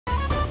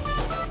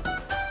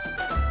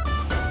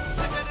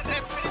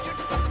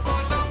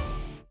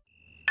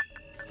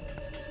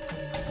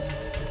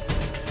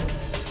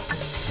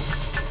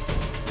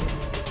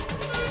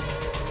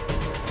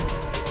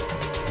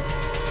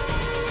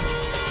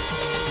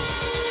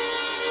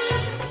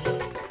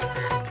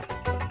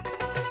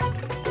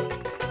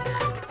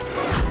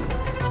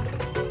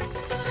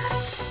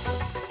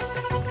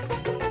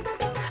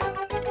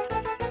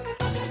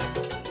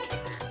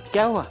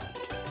क्या हुआ?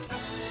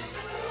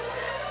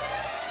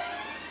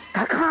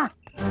 काका,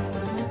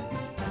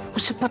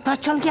 उसे पता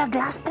चल गया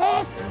ग्लास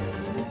ब्रेक।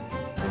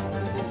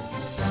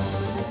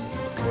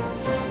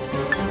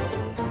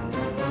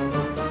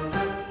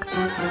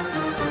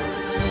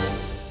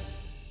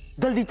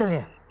 जल्दी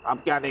चलिए।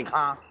 अब क्या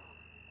देखा?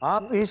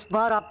 अब इस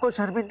बार आपको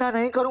शर्मिंदा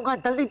नहीं करूंगा,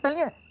 जल्दी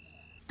चलिए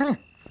चलिए।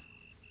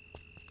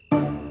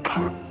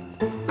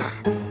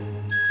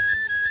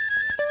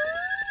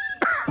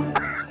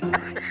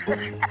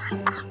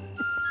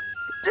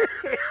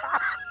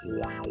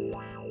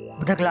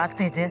 मुझे ग्लास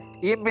दीजिए।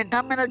 ये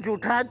बेटा मेरा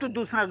जूठा है, तू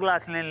दूसरा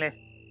ग्लास ले ले।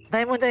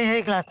 नहीं, मुझे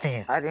यही ग्लास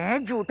चाहिए। अरे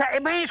जूठा है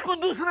भाई, इसको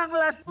दूसरा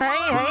ग्लास।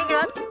 नहीं, यही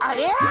ग्लास।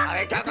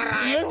 अरे क्या कर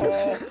रहा है?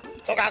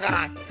 तो क्या कर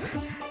रहा है?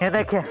 ये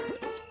देखिए।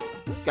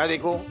 क्या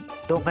देखो?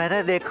 तो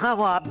मैंने देखा,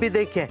 वो आप भी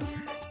देखिए।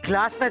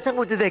 ग्लास में से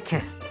मुझे देखिए।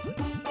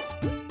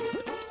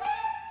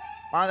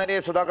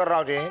 माननीय सुधाकर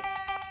राव जी,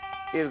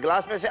 इस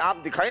ग्लास में से आप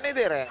दिखाई नहीं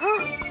दे रहे हैं।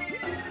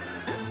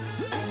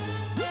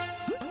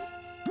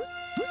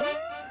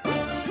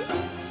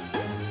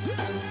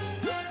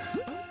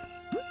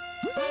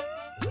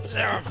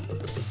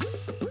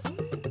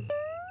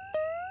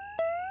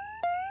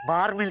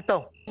 बाहर मिलता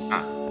हूँ।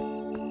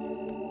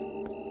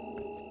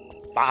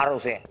 बाहर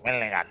उसे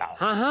मिलने जाता हूँ।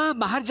 हाँ हाँ,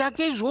 बाहर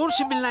जाके जोर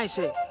से मिलना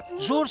इसे,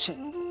 जोर से।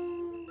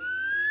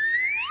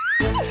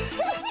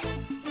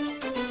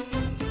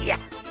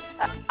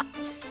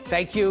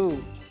 थैंक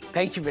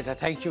यू बेटा,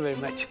 थैंक यू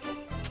वेरी मच।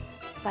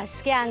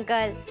 बस के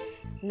अंकल,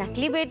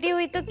 नकली बेटी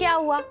हुई तो क्या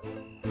हुआ,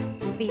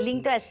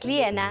 फीलिंग तो असली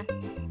है ना।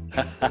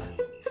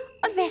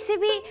 और वैसे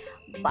भी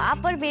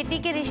बाप और बेटी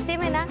के रिश्ते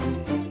में ना,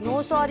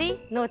 no sorry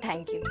no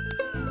thank you.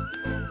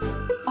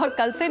 और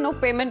कल से नो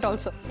पेमेंट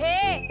ऑल्सो।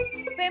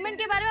 पेमेंट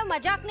के बारे में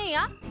मजाक नहीं,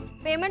 यार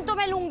पेमेंट तो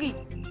मैं लूंगी।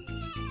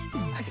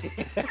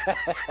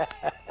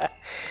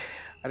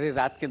 अरे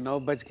रात के 9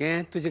 बज गए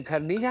हैं, तुझे घर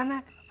नहीं जाना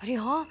है? अरे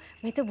हाँ,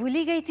 मैं तो भूल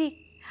ही गई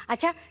थी।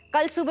 अच्छा,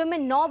 कल सुबह में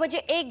 9 बजे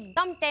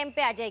एकदम टाइम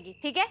पे आ जाएगी,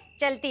 ठीक है?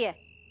 चलती है।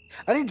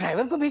 अरे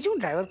ड्राइवर को भेजूं,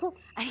 ड्राइवर को?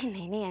 अरे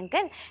नहीं नहीं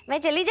अंकल, मैं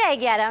चली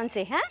जाएगी आराम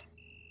से। हाँ,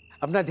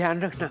 अपना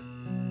ध्यान रखना।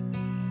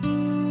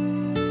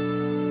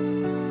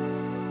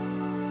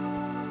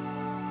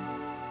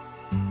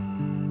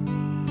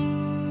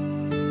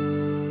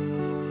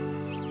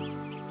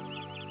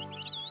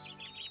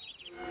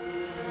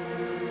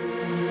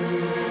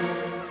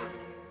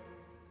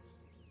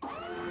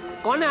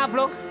 कौन है आप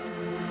लोग?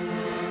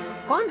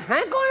 कौन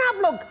आप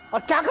लोग? और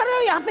क्या कर रहे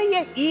हो यहाँ पे?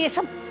 ये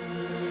सब?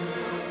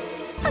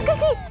 अंकल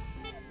जी,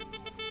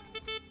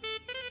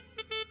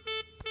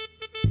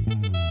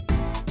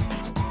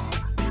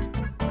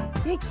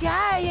 ये क्या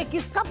है? ये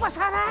किसका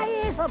पसारा है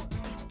ये सब?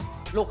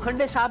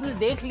 लोखंडे साहब ने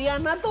देख लिया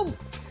ना तो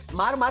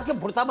मार मार के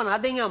भुर्ता बना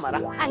देंगे हमारा।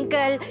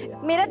 अंकल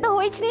मेरा तो हो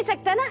ही नहीं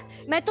सकता ना।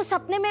 मैं तो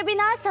सपने में भी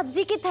ना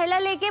सब्जी की थैला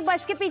लेके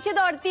बस के पीछे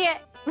दौड़ती है।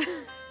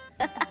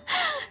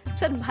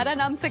 सर मारा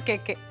नाम से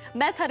के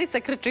मैं थारी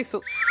सेक्रेटरी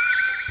सू।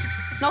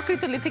 नौकरी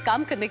तो ली थी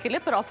काम करने के लिए,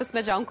 पर ऑफिस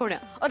में जाऊं कोने।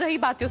 और रही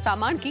बात यो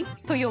सामान की,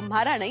 तो यो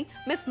मारा नहीं,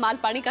 मिस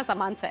मालपानी का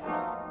सामान से।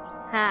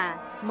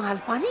 हाँ,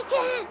 मालपानी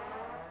क्या है?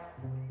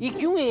 ये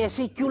क्यों है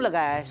ऐसे, क्यों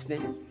लगाया है इसने?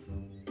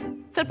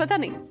 सर पता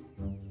नहीं।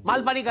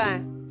 मालपानी कहाँ है?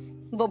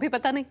 वो भी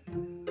पता नहीं।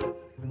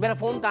 मेरा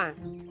फोन कहाँ है?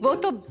 वो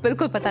तो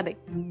बिल्कुल पता नहीं।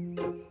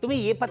 तुम्हें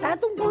ये पता है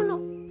तुम कौन हो?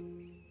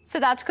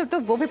 सर आजकल तो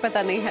वो भी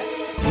पता नहीं है।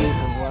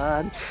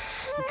 भगवान,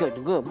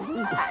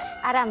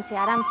 आराम से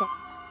आराम से।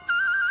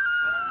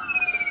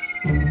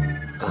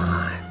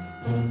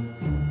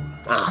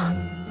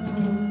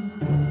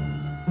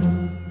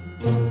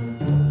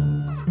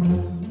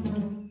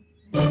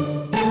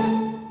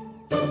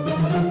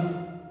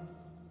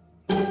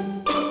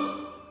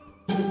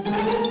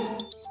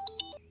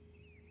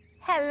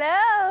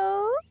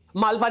 हेलो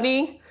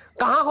मालपानी,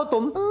 कहाँ हो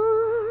तुम?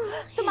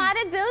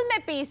 तुम्हारे दिल में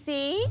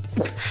पीसी।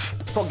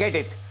 Forget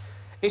it.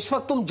 इस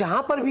वक्त तुम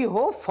जहां पर भी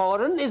हो,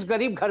 फौरन इस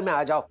गरीब घर में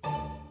आ जाओ।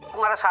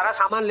 तुम्हारा सारा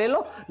सामान ले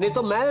लो, नहीं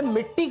तो मैं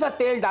मिट्टी का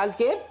तेल डाल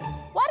के।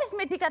 What is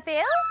मिट्टी का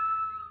तेल?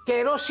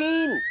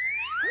 Kerosene.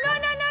 No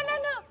no no no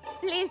no.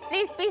 Please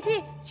please PC,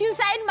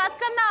 suicide मत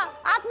करना,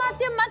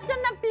 आत्महत्या मत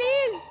करना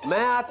प्लीज।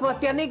 मैं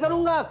आत्महत्या नहीं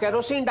करूंगा,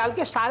 केरोसिन डाल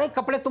के सारे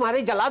कपड़े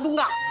तुम्हारे जला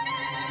दूंगा।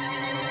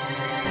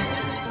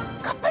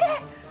 कपड़े?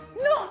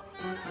 नो।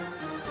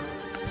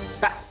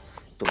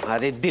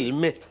 तुम्हारे दिल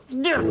में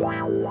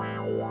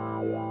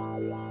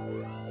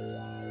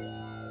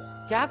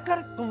क्या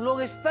कर? तुम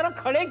लोग इस तरह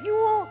खड़े क्यों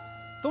हो?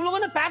 तुम लोगों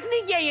ने पैक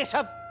नहीं किया ये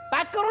सब?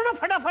 पैक करो ना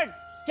फटाफट।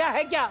 क्या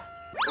है क्या?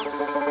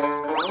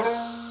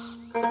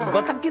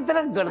 बतख की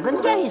तरह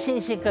गर्दन क्या इसे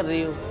इसे कर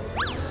रही हो?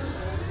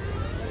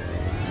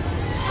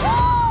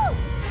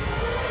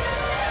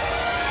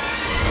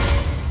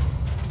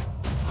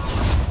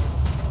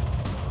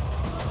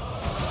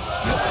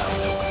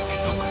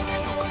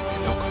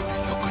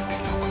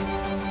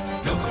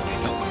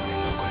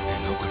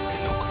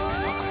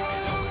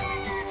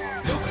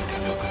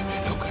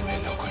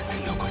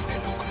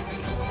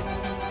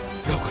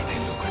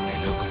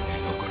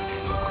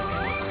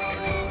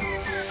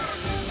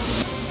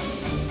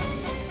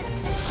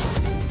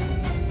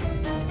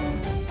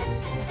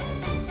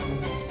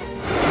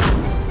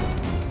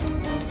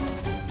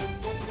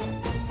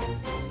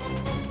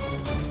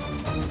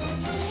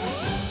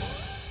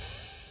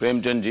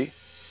 प्रेमचंद जी,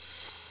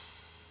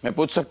 मैं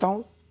पूछ सकता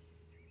हूं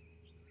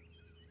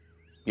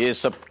ये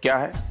सब क्या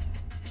है?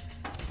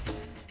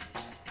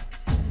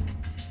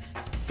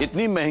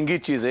 इतनी महंगी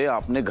चीजें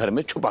आपने घर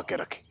में छुपा के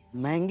रखी।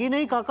 महंगी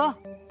नहीं काका,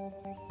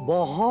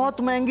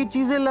 बहुत महंगी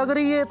चीजें लग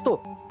रही है तो।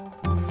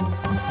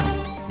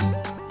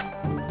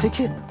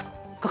 देखिए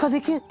काका,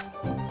 देखिए,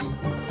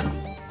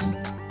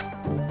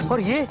 और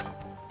ये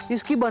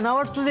इसकी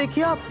बनावट तो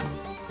देखिए आप।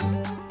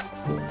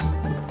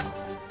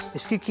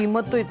 इसकी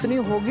कीमत तो इतनी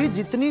होगी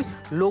जितनी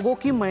लोगों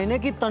की महीने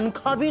की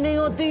तनख्वाह भी नहीं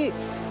होती।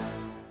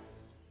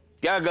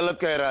 क्या गलत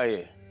कह रहा है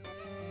ये?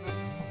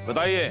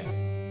 बताइए।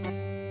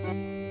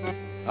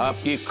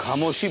 आपकी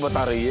खामोशी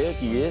बता रही है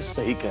कि ये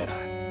सही कह रहा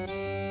है।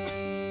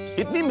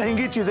 इतनी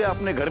महंगी चीजें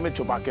आपने घर में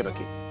छुपा के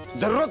रखी,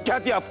 जरूरत क्या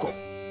थी आपको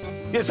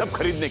ये सब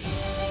खरीदने की?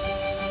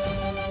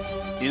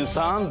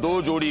 इंसान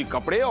 2 जोड़ी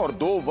कपड़े और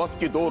 2 वक्त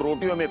की 2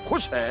 रोटियों में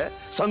खुश है,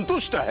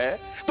 संतुष्ट है,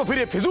 तो फिर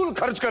ये फिजूल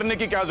खर्च करने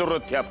की क्या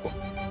जरूरत थी आपको?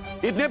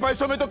 इतने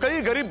पैसों में तो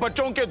कई गरीब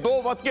बच्चों के 2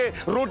 वक्त के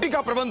रोटी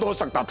का प्रबंध हो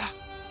सकता था।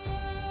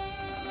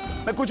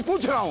 मैं कुछ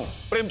पूछ रहा हूं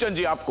प्रेमचंद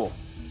जी, आपको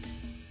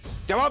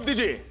जवाब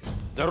दीजिए।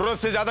 जरूरत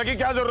से ज्यादा की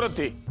क्या जरूरत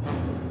थी?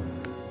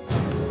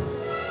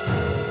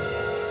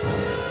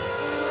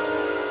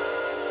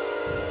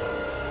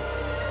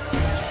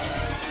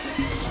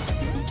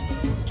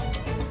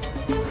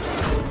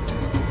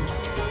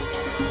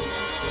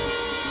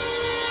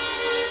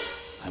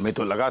 हमें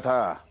तो लगा था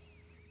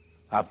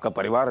आपका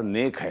परिवार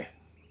नेक है,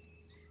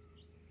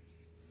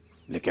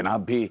 लेकिन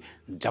आप भी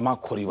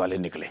जमाखोरी वाले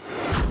निकले।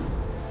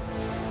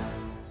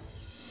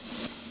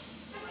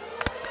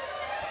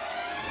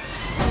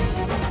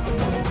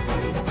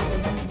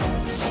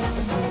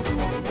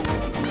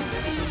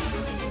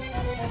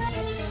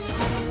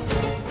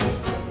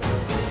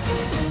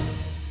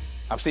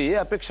 आपसे ये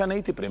अपेक्षा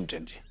नहीं थी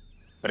प्रेमचंद जी।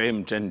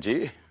 प्रेमचंद जी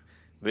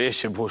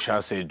वेशभूषा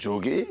से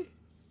जोगी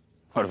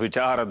और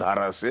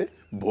विचारधारा से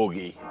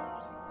भोगी।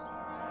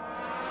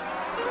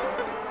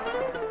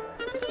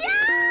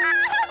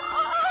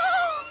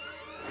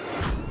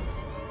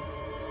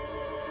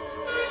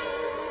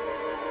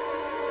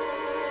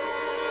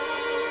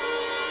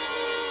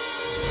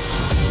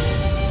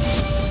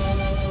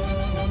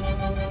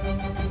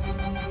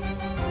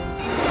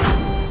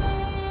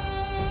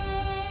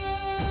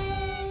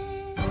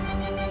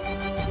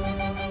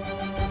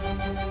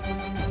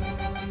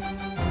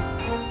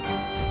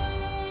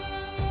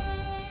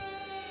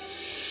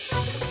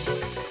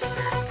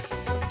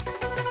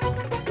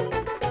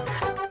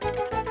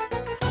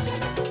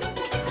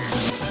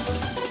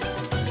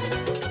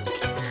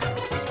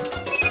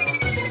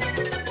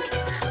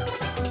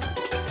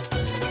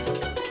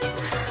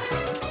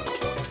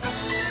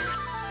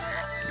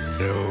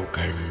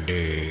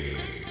 लोखंडे।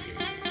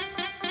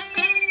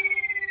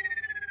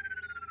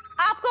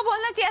 आपको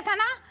बोलना चाहिए था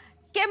ना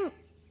कि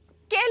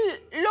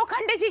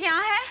लोखंडे जी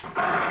यहाँ है।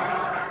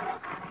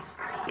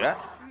 क्या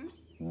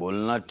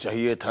बोलना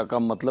चाहिए था का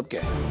मतलब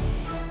क्या है?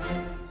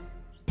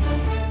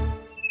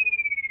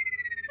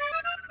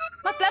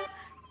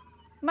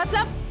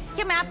 मतलब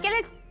कि मैं आपके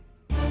लिए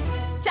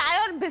चाय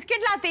और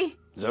बिस्किट लाती।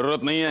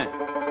 जरूरत नहीं है।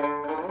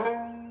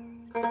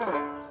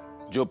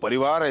 जो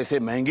परिवार ऐसे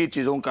महंगी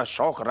चीजों का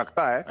शौक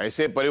रखता है,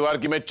 ऐसे परिवार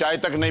की मैं चाय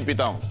तक नहीं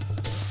पीता हूं।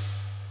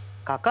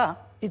 काका,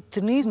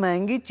 इतनी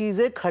महंगी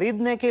चीजें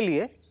खरीदने के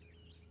लिए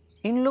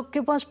इन लोग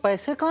के पास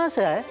पैसे कहां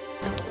से आए?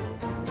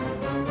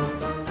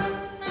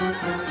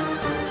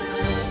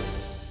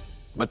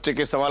 बच्चे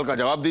के सवाल का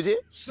जवाब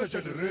दीजिए।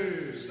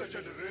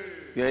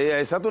 ये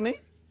ऐसा तो नहीं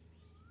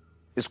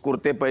इस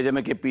कुर्ते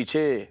पैजामे के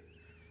पीछे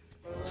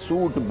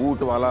सूट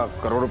बूट वाला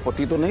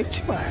करोड़पति तो नहीं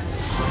छिपा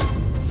है?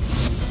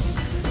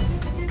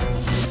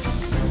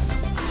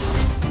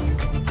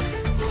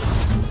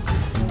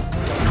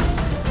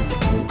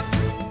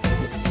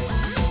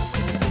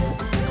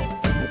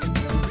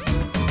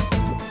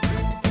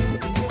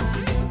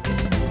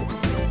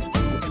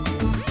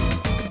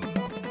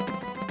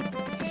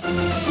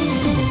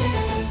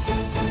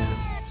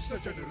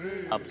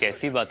 आप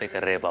कैसी बातें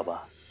कर रहे हैं बाबा?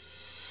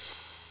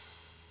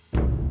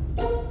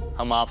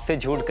 हम आपसे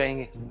झूठ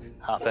कहेंगे?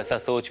 आप ऐसा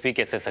सोच भी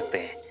कैसे सकते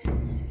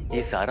हैं?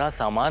 ये सारा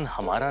सामान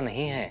हमारा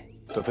नहीं है।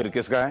 तो फिर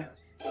किसका है?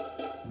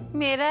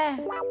 मेरा है।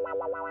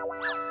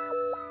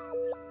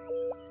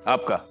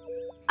 आपका?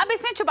 अब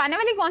इसमें छुपाने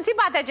वाली कौन सी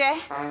बात है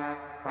जय?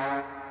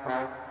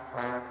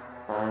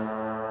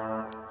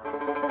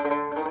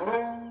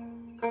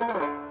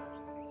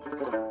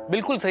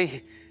 बिल्कुल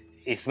सही।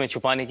 इसमें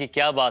छुपाने की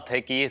क्या बात है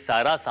कि ये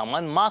सारा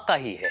सामान माँ का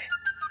ही है।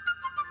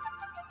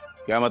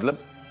 क्या मतलब?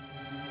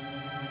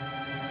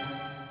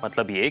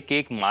 मतलब ये कि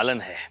एक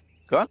मालन है।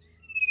 कौन?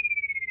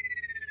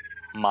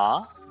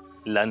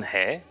 माँ लन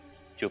है,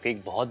 जो कि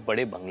एक बहुत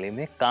बड़े बंगले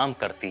में काम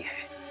करती है।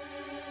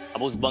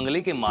 अब उस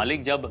बंगले के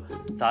मालिक जब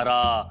सारा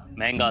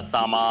महंगा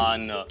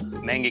सामान,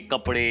 महंगे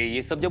कपड़े,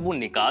 ये सब जब वो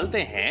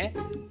निकालते हैं,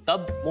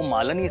 तब वो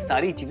मालन ये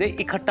सारी चीजें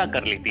इकट्ठा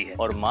कर लेती है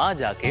और माँ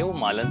जाके वो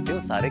मालन से वो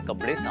सारे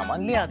कपड़े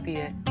सामान ले आती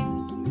है,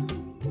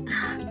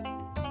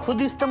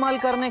 खुद इस्तेमाल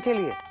करने के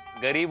लिए,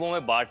 गरीबों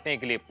में बांटने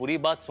के लिए। पूरी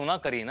बात सुना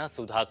करिए ना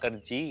सुधाकर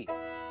जी।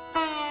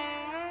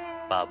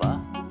 बाबा,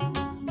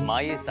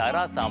 माँ ये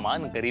सारा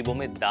सामान गरीबों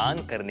में दान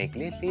करने के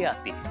लिए ले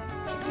आती है।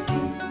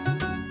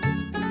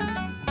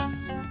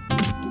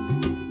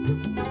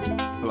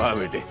 वाह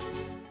बेटे,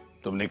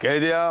 तुमने कह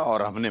दिया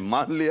और हमने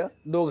मान लिया।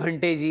 2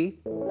 घंटे जी।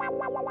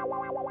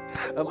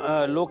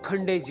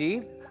 लोखंडे जी,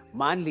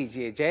 मान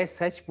लीजिए जय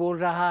सच बोल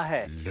रहा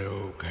है।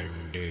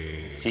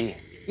 लोखंडे जी,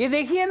 ये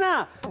देखिए ना,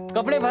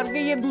 कपड़े भर के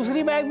ये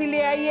दूसरी बैग भी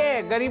ले आई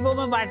है गरीबों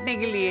में बांटने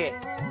के लिए।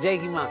 जय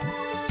की माँ।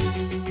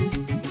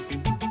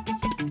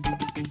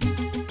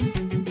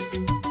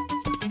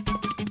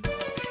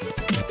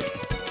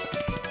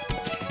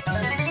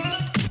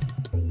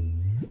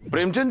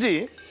 प्रेमचंद जी,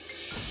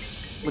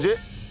 मुझे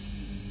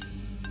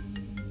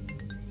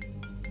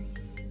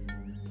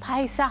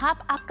भाई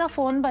साहब आपका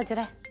फोन बज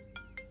रहा है।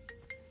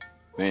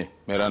 नहीं,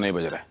 मेरा नहीं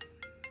बज रहा है।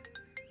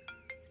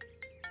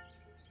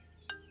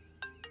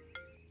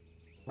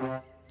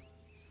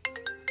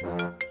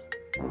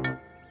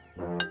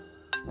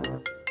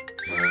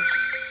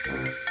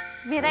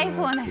 मेरा ही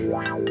फोन है।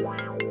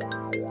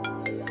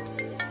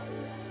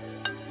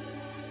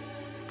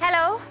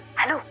 हेलो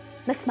हेलो,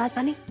 मिस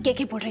मालपानी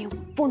के बोल रही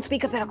हूँ, फोन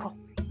स्पीकर पे रखो।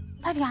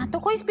 पर यहाँ तो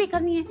कोई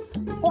स्पीकर नहीं है,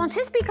 कौन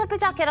से स्पीकर पे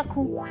जाके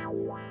रखूं?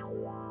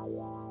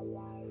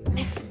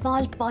 मिस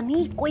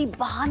मालपानी, कोई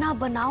बहाना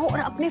बनाओ और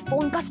अपने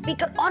फोन का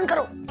स्पीकर ऑन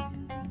करो।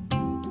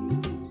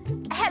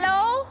 हेलो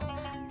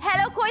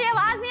हेलो, कोई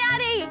आवाज नहीं आ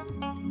रही।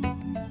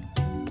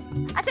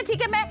 अच्छा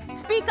ठीक है, मैं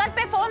स्पीकर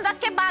पे फोन रख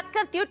के बात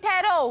करती हूँ,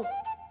 ठहरो।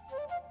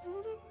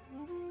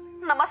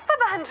 नमस्ते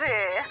बहन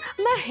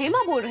जी, मैं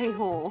हेमा बोल रही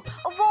हूँ,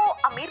 वो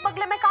अमीर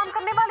बंगले में काम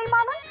करने वाली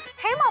मालन,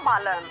 हेमा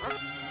मालन।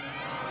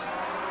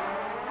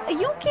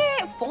 यूं कि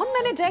फोन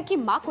मैंने जय की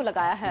माँ को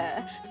लगाया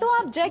है, तो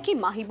आप जय की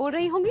माँ ही बोल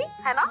रही होंगी,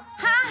 है ना?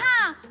 हाँ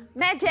हाँ,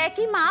 मैं जय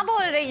की माँ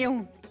बोल रही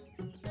हूँ।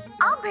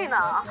 आप भी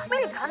ना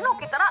मेरी धन्नो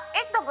की तरह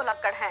एकदम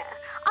भुलक्कड़ हैं।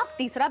 आप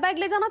तीसरा बैग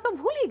ले जाना तो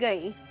भूल ही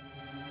गई।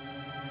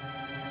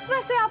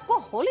 वैसे आपको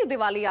होली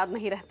दिवाली याद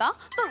नहीं रहता,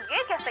 तो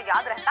ये कैसे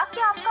याद रहता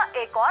कि आपका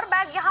एक और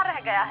बैग यहाँ रह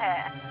गया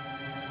है।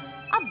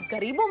 अब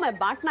गरीबों में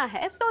बांटना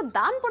है तो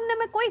दान पुण्य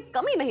में कोई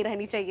कमी नहीं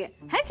रहनी चाहिए,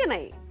 है कि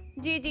नहीं?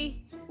 जी जी,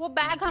 वो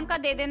बैग हमका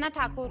दे देना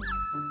ठाकुर।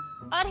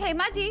 और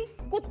हेमा जी,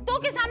 कुत्तों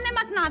के सामने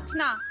मत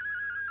नाचना,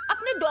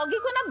 अपने डॉगी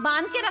को ना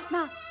बांध के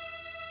रखना।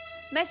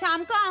 मैं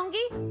शाम को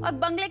आऊंगी और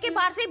बंगले के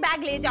बाहर से ही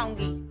बैग ले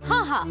जाऊंगी।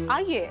 हाँ हाँ,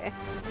 आइए।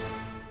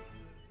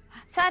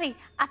 सॉरी,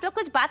 आप लोग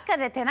कुछ बात कर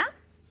रहे थे ना?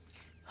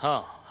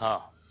 हाँ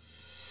हाँ।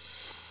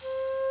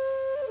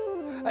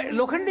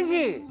 लोखंडे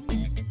जी,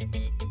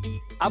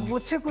 आप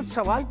मुझसे कुछ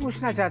सवाल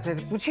पूछना चाहते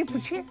थे, पूछिए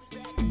पूछिए।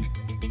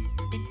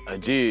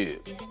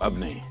 जी अब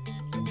नहीं।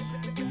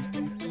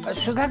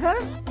 सुधाकर,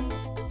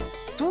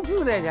 तू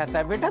क्यों रह जाता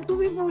है बेटा? तू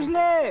भी पूछ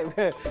ले,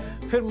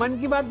 फिर मन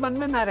की बात मन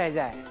में ना रह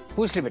जाए।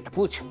 पूछ ले बेटा,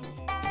 पूछ।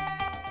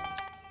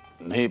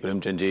 नहीं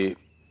प्रेमचंद जी,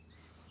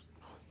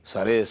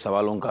 सारे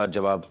सवालों का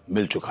जवाब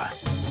मिल चुका है।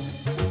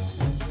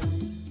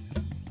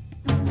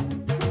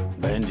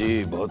 बहन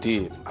जी बहुत ही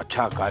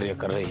अच्छा कार्य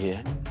कर रही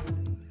है,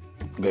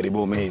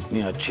 गरीबों में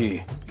इतनी अच्छी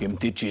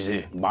कीमती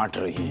चीजें बांट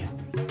रही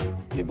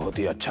हैं। ये बहुत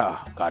ही अच्छा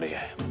कार्य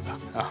है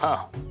उनका।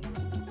 हाँ।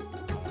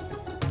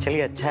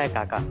 चलिए अच्छा है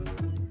काका,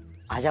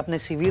 आज आपने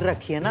शिविर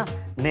रखी है ना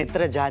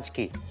नेत्र जांच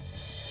की,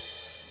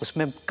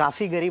 उसमें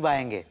काफी गरीब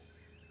आएंगे,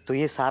 तो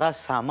ये सारा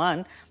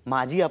सामान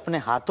माँ जी अपने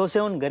हाथों से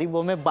उन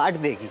गरीबों में बांट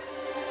देगी।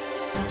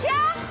 क्या?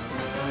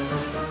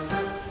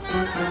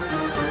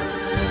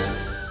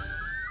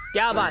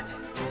 क्या बात है?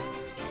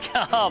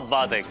 क्या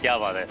बात है, क्या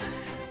बात है।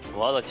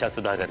 बहुत अच्छा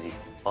सुधाकर जी,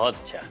 बहुत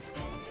अच्छा।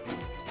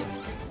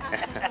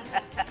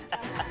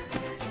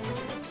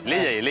 ले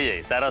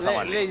जाइए सारा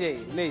सामान ले जाइए,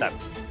 ले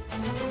जाइए।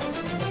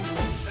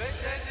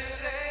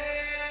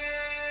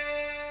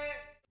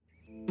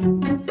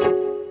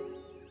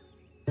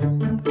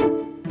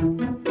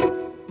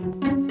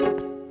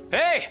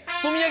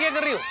 तुम ये क्या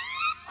कर रही हो?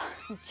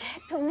 जय,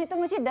 तुमने तो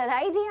मुझे डरा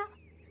ही दिया।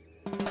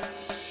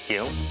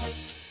 क्यों?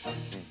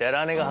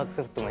 डराने का हक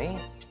सिर्फ तुम्हें ही।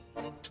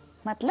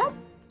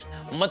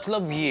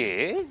 मतलब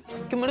ये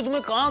कि मैंने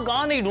तुम्हें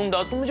कहां नहीं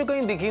ढूंढा, तुम मुझे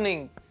कहीं दिखी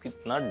नहीं।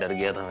 कितना डर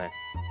गया था मैं।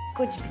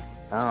 कुछ भी।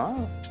 हाँ।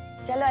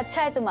 चलो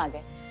अच्छा है तुम आ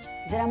गए।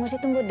 जरा मुझे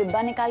तुम वो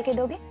डिब्बा निकाल के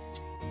दोगे?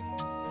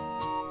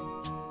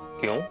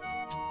 क्यों?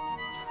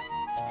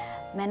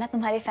 मैं ना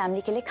तुम्हारी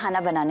फैमिली के लिए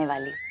खाना बनाने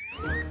वाली।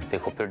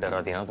 देखो फिर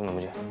डरा दिया ना तुमने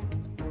मुझे।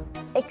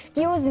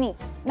 एक्सक्यूज मी,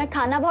 मैं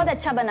खाना बहुत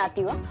अच्छा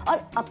बनाती हूँ और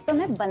अब तो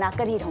मैं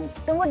बनाकर ही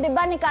रहूंगी। तुम वो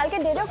डिब्बा निकाल के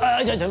दे दो।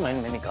 अच्छा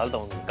मैं निकालता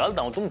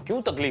हूँ। तुम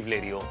क्यों तकलीफ ले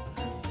रही हो?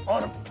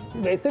 और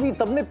वैसे भी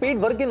सबने पेट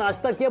भर के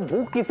नाश्ता किया,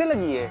 भूख किसे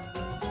लगी है?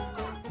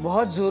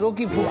 बहुत जोरों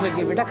की भूख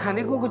लगी बेटा,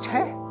 खाने को कुछ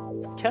है?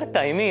 क्या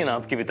टाइमिंग है ना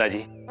आपकी पिताजी।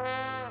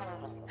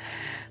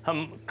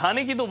 हम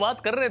खाने की तो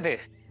बात कर रहे थे।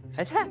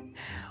 अच्छा,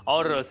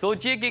 और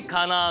सोचिए कि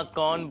खाना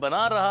कौन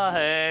बना रहा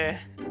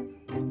है?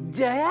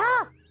 Jaya.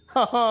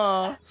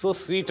 So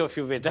sweet of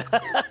you बेटा।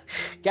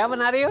 क्या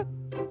बना रही हो?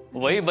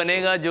 वही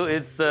बनेगा जो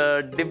इस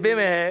डिब्बे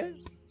में है।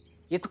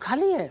 ये तो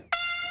खाली है।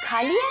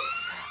 खाली है?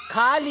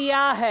 खा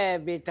लिया है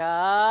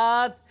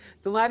बेटा,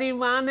 तुम्हारी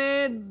माँ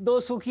ने 2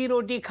 सूखी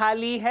रोटी खा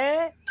ली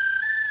है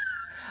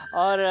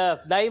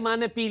और दाई माँ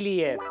ने पी ली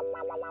है।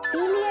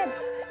 पी लिए?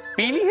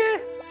 पी ली है?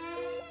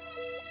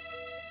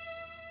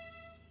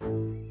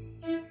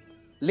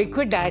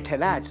 लिक्विड डाइट है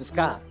ना आज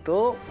उसका,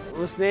 तो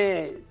उसने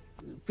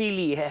पी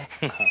ली है।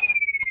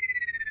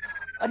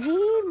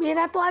 अजी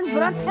मेरा तो आज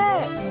व्रत है।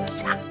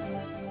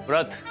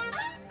 व्रत?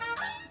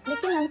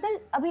 लेकिन अंकल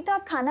अभी तो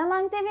आप खाना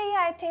मांगते हुए ही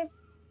आए थे।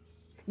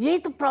 यही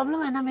तो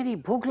प्रॉब्लम है ना, मेरी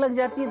भूख लग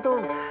जाती है तो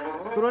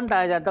तुरंत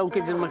आ जाता हूँ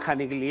किचन में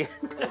खाने के लिए।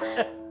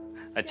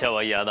 अच्छा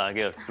हुआ याद आ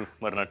गया,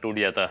 वरना टूट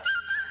जाता।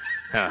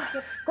 हाँ।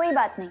 कोई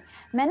बात नहीं,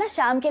 मैं ना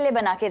शाम के लिए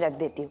बना के रख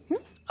देती हूँ।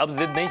 अब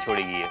जिद नहीं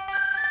छोड़ेगी ये,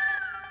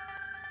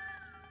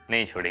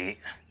 नहीं छोड़ेगी।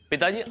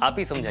 पिताजी आप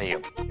ही समझाइए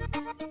अब।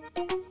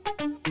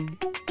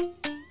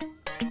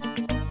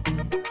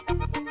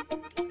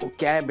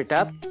 क्या है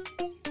बेटा?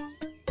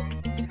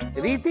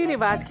 रीति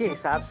रिवाज के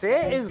हिसाब से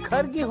इस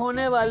घर की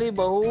होने वाली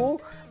बहू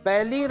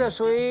पहली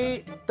रसोई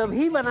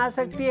तभी बना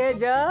सकती है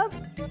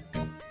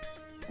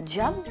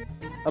जब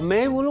अब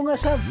मैं बोलूंगा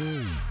सब।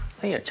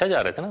 नहीं अच्छा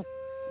जा रहे थे ना।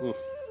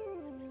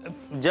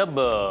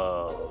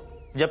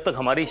 जब तक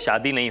हमारी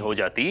शादी नहीं हो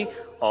जाती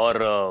और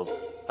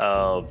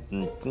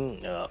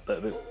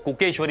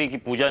कुकेश्वरी की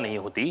पूजा नहीं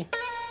होती।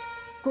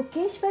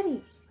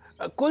 कुकेश्वरी?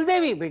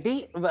 कुलदेवी बेटी,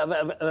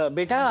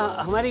 बेटा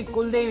हमारी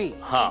कुलदेवी।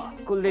 हाँ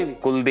कुलदेवी।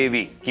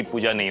 कुलदेवी की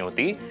पूजा नहीं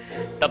होती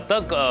तब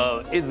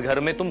तक इस घर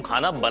में तुम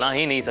खाना बना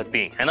ही नहीं सकती,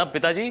 है ना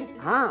पिताजी?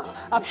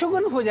 हाँ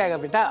अपशगुन हो जाएगा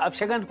बेटा,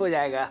 अपशगन हो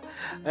जाएगा।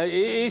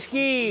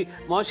 इसकी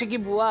मौसी की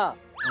बुआ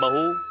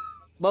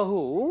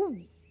बहू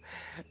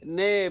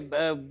ने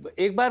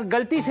एक बार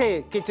गलती से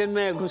किचन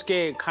में घुस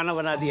के खाना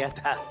बना दिया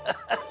था।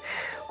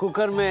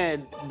 कुकर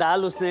में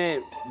दाल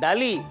उसने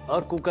डाली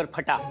और कुकर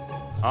फटा।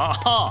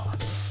 हाँ।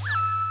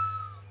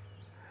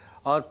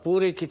 और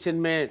पूरे किचन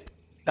में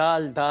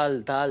दाल दाल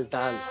दाल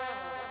दाल।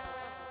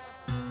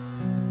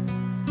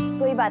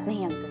 कोई बात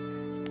नहीं अंकल,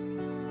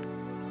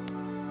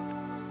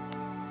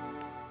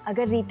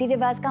 अगर रीति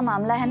रिवाज का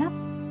मामला है ना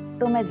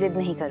तो मैं जिद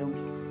नहीं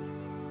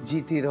करूंगी।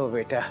 जीती रहो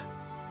बेटा।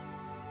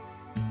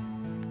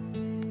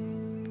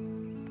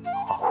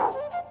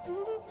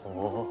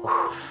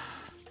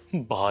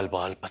 बाल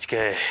बाल बच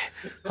गए।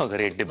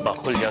 अगर एक डिब्बा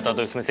खुल जाता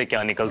तो इसमें से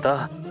क्या निकलता?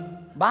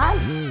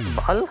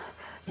 बाल?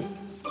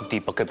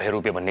 दीपक के भैरू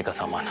के बनने का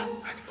सामान।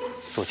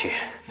 सोचिए।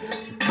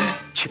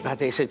 छिपा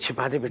दे इसे,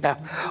 छिपा दे बेटा,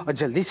 और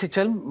जल्दी से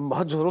चल,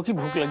 बहुत जोरों की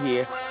भूख लगी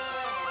है।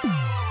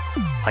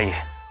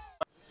 आइए।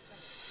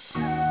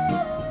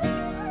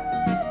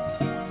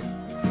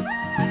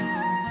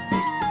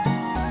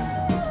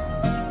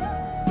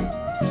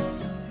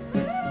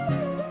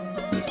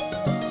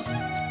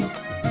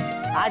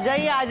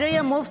 आ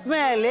जाइए मुफ्त में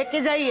है,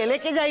 लेके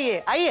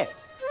जाइए आइए।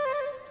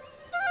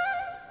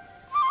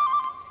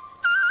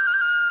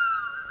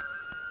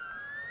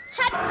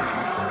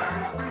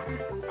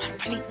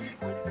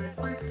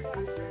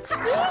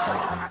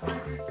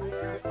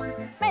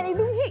 मैं नहीं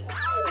दूंगी।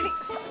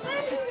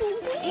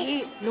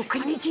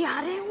 लोखंडे जी आ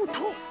रहे हैं,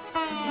 उठो।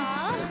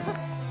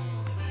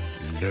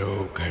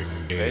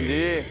 बहन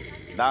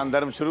जी दान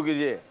धर्म शुरू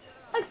कीजिए।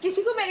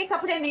 किसी को मेरे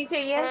कपड़े नहीं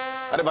चाहिए।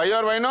 अरे भाई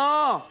और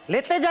बहनों,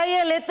 लेते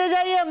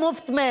जाइए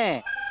मुफ्त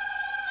में।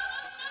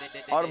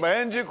 और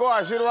बहन जी को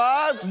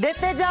आशीर्वाद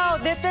देते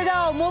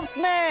जाओ मुफ्त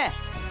में।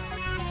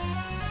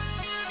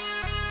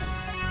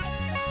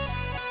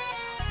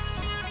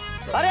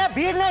 अरे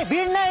भीड़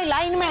नहीं,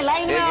 लाइन में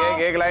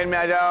एक लाइन में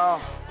आ जाओ।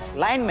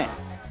 लाइन में।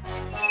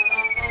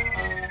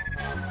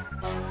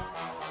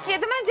 ये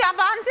तो मैं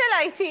जापान से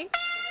लाई थी।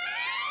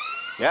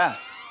 क्या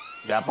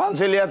जापान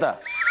से लिया था?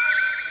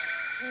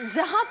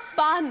 जहाँ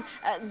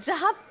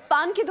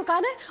पान की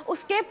दुकान है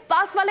उसके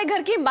पास वाले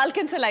घर की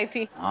मालकिन से लाई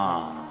थी।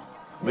 हाँ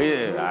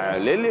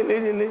ले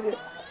लीजिए।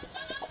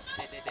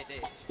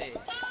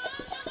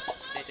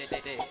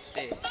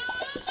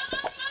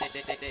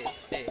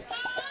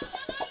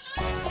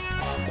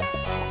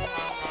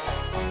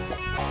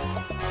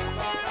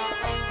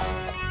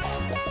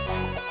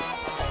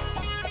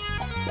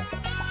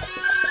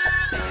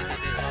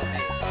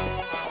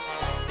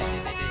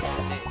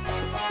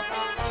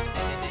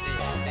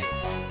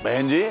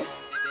 बहन जी,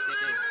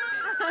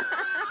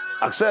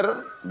 अक्सर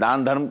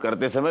दान धर्म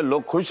करते समय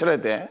लोग खुश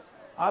रहते हैं,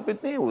 आप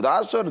इतनी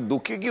उदास और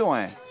दुखी क्यों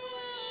हैं?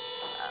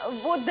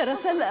 वो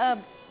दरअसल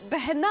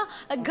बहन ना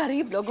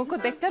गरीब लोगों को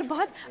देखकर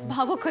बहुत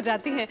भावुक हो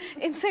जाती है।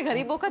 इनसे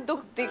गरीबों का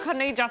दुख देखा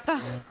नहीं जाता।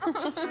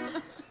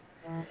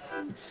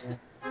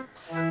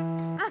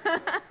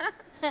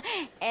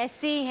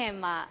 ऐसी है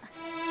माँ।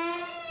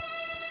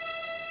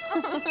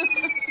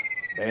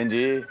 बहन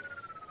जी,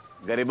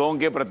 गरीबों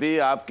के प्रति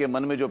आपके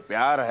मन में जो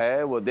प्यार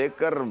है वो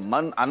देखकर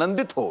मन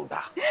आनंदित हो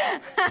उठा।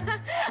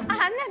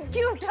 आनंद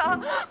क्यों उठा?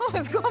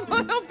 उसको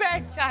बोलो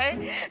बैठ जाए,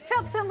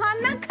 सब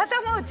सामान ना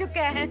खत्म हो चुके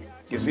हैं।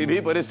 किसी भी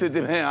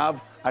परिस्थिति में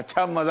आप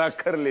अच्छा मजाक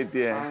कर लेती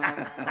हैं।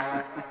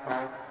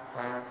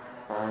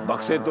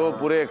 बक्से तो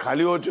पूरे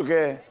खाली हो चुके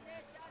हैं,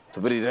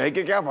 तो फिर रह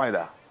के क्या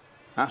फायदा?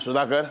 हाँ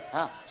सुधाकर,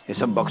 ये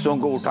सब बक्सों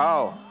को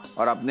उठाओ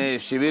और अपने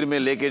शिविर में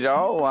लेके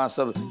जाओ, वहां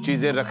सब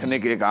चीजें रखने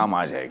के काम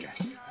आ जाएगा।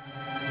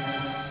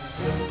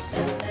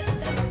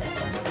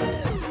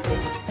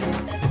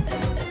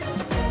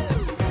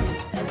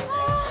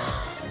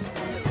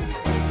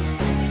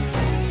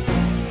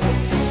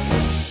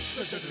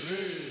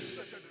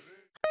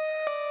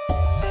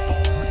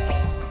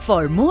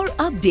 For more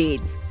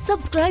updates,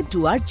 subscribe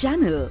to our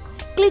channel,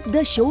 click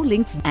the show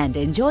links and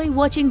enjoy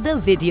watching the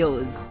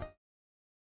videos.